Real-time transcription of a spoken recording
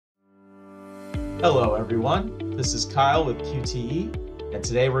Hello everyone, this is Kyle with QTE, and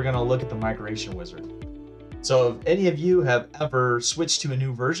today we're going to look at the Migration Wizard. So if any of you have ever switched to a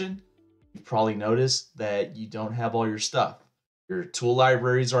new version, you've probably noticed that you don't have all your stuff. Your tool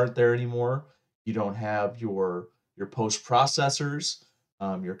libraries aren't there anymore. You don't have your post processors.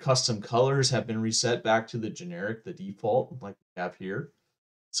 Your custom colors have been reset back to the generic, the default, like we have here.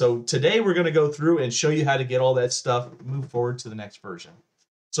 So today we're going to go through and show you how to get all that stuff, move forward to the next version.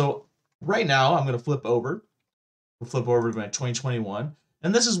 So right now I'm going to flip over. We'll flip over to my 2021,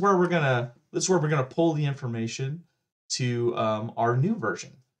 and this is where we're gonna pull the information to our new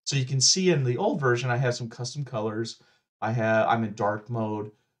version. So you can see in the old version I have some custom colors. I'm in dark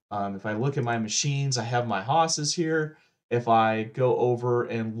mode. If I look at my machines, I have my hosses here. If I go over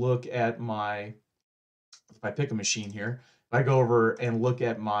and look at if I pick a machine here, if I go over and look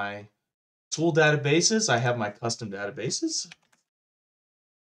at my tool databases, I have my custom databases.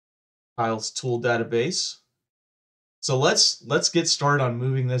 Kyle's tool database. So let's get started on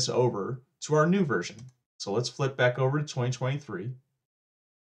moving this over to our new version. So let's flip back over to 2023.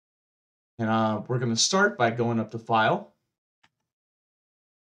 And we're going to start by going up to File.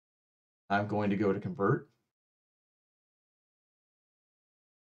 I'm going to go to Convert.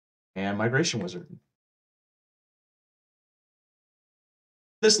 And Migration Wizard.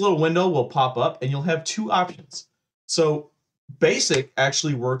 This little window will pop up and you'll have two options. So Basic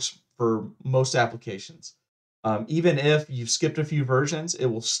actually works for most applications. Even if you've skipped a few versions, it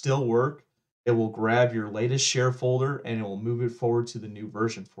will still work. It will grab your latest share folder and it will move it forward to the new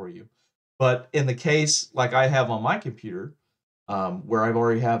version for you. But in the case like I have on my computer, where I've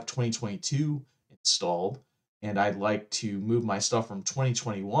already have 2022 installed, and I'd like to move my stuff from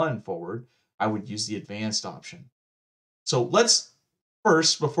 2021 forward, I would use the advanced option. So let's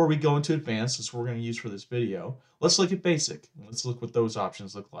first, before we go into advanced, which we're going to use for this video, let's look at basic. Let's look what those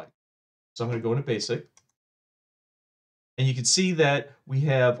options look like. So I'm going to go into basic. And you can see that we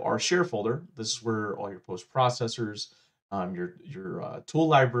have our share folder. This is where all your post processors, your tool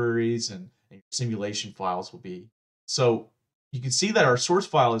libraries, and your simulation files will be. So you can see that our source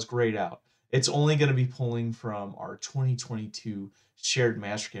file is grayed out. It's only going to be pulling from our 2022 shared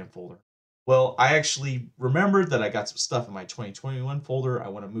Mastercam folder. Well, I actually remembered that I got some stuff in my 2021 folder I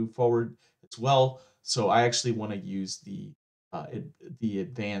want to move forward as well. So I actually want to use the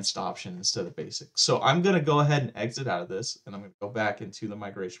advanced option instead of basic. So I'm going to go ahead and exit out of this, and I'm going to go back into the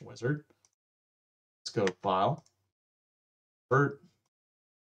Migration Wizard. Let's go to File, Convert,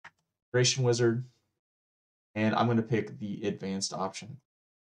 Migration Wizard, and I'm going to pick the advanced option.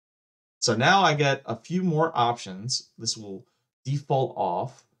 So now I get a few more options. This will default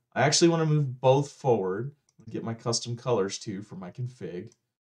off. I actually want to move both forward and get my custom colors too for my config.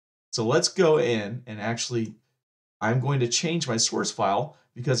 So let's go in and actually I'm going to change my source file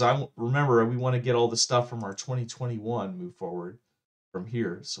because remember we want to get all the stuff from our 2021 move forward from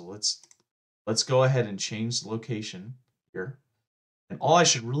here. So let's go ahead and change the location here. And all I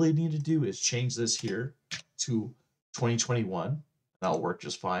should really need to do is change this here to 2021. That'll work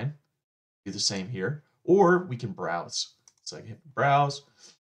just fine. Do the same here. Or we can browse. So I can hit browse.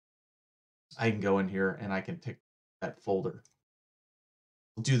 I can go in here and I can pick that folder.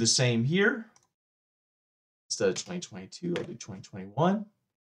 We'll do the same here. Instead of 2022, I'll do 2021.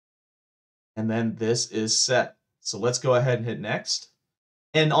 And then this is set. So let's go ahead and hit next.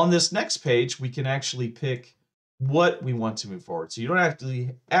 And on this next page, we can actually pick what we want to move forward. So you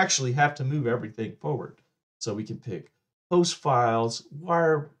don't actually have to move everything forward. So we can pick post files,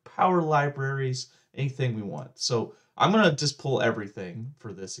 wire, power libraries, anything we want. So I'm going to just pull everything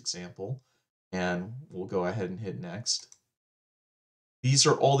for this example, and we'll go ahead and hit next. These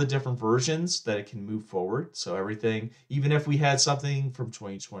are all the different versions that it can move forward. So everything, even if we had something from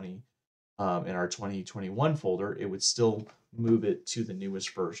 2020 in our 2021 folder, it would still move it to the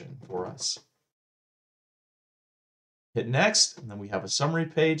newest version for us. Hit next, and then we have a summary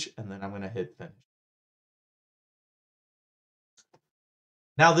page, and then I'm going to hit finish.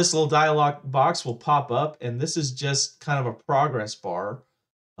 Now this little dialog box will pop up, and this is just kind of a progress bar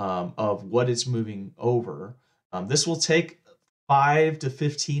of what it's moving over. This will take 5 to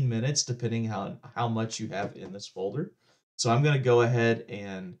 15 minutes, depending how much you have in this folder. So I'm going to go ahead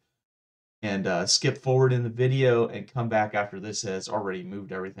and skip forward in the video and come back after this has already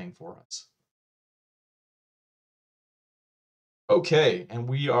moved everything for us. Okay, and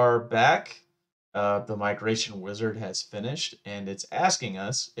we are back. The Migration Wizard has finished, and it's asking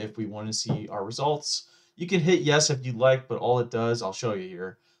us if we want to see our results. You can hit yes if you'd like, but all it does, I'll show you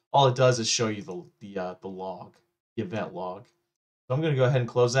here. All it does is show you the log, the event log. So I'm going to go ahead and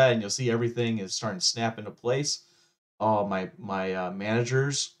close that, and you'll see everything is starting to snap into place. My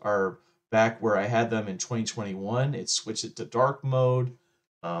managers are back where I had them in 2021, it switched it to dark mode,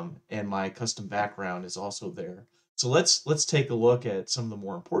 and my custom background is also there. So let's take a look at some of the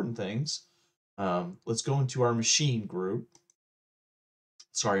more important things. Let's go into our machine group,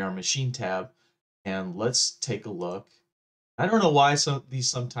 our machine tab, and let's take a look. I don't know why these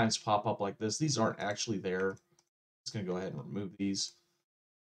sometimes pop up like this. These aren't actually there. I'm just gonna go ahead and remove these,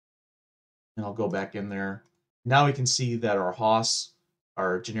 and I'll go back in there. Now we can see that our HOS,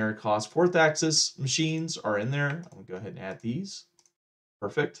 our generic HOS 4th axis machines are in there. I'm gonna go ahead and add these.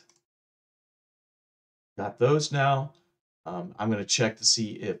 Perfect. Got those now. I'm gonna check to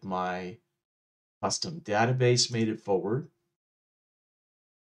see if my custom database made it forward.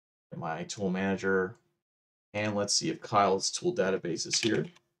 My tool manager, and let's see if Kyle's tool database is here.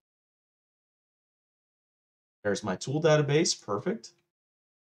 There's my tool database, perfect.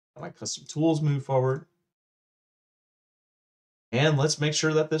 My custom tools move forward. And let's make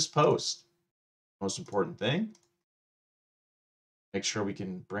sure that this posts. Most important thing. Make sure we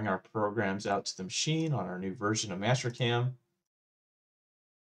can bring our programs out to the machine on our new version of Mastercam.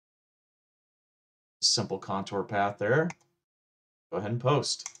 Simple contour path there. Go ahead and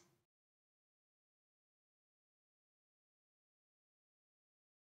post.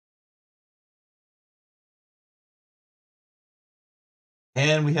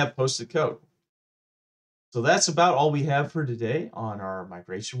 And we have posted code. So that's about all we have for today on our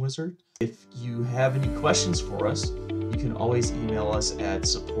Migration Wizard. If you have any questions for us, you can always email us at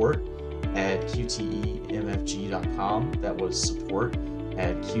support@qtemfg.com. That was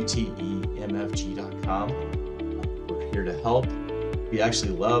support@qtemfg.com. We're here to help. We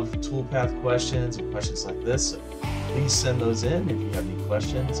actually love toolpath questions and questions like this. So please send those in if you have any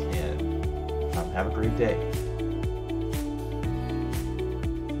questions, and have a great day.